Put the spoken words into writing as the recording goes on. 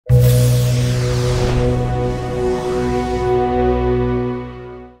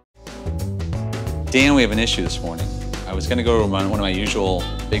Dan, we have an issue this morning. I was going to go to one of my usual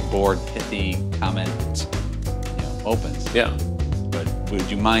big board, pithy comment, opens. Yeah. But would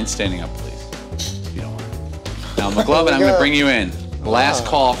you mind standing up, please? If you don't mind. Now, McLovin, I'm going to bring you in. Last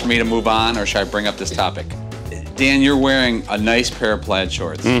call for me to move on, or should I bring up this topic? Dan, you're wearing a nice pair of plaid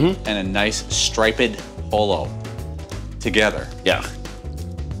shorts and a nice striped polo together. Yeah.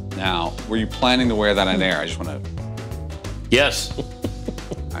 Now, were you planning to wear that on air? I just want to... Yes.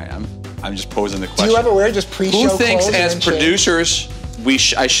 I'm just posing the question. Do you ever wear just pre-show clothes? Who thinks, as producers,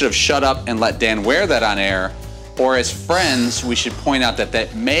 I should have shut up and let Dan wear that on air, or as friends, we should point out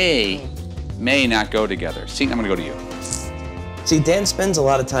that may not go together? See, I'm going to go to you. See, Dan spends a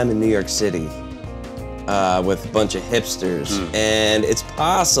lot of time in New York City with a bunch of hipsters, and it's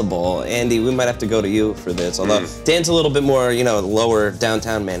possible, Andy, we might have to go to you for this, although Dan's a little bit more, lower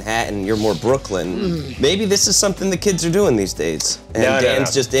downtown Manhattan, you're more Brooklyn. Maybe this is something the kids are doing these days, and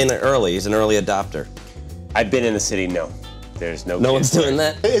Dan's just in early, he's an early adopter. I've been in the city, no. There's no one's doing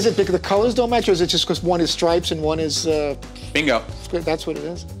that? Is it because the colors don't match, or is it just because one is stripes and one is... Bingo. That's what it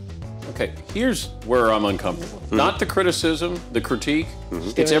is? Okay, here's where I'm uncomfortable. Not the criticism, the critique.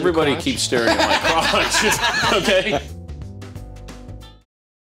 It's everybody keeps staring at my crotch, okay?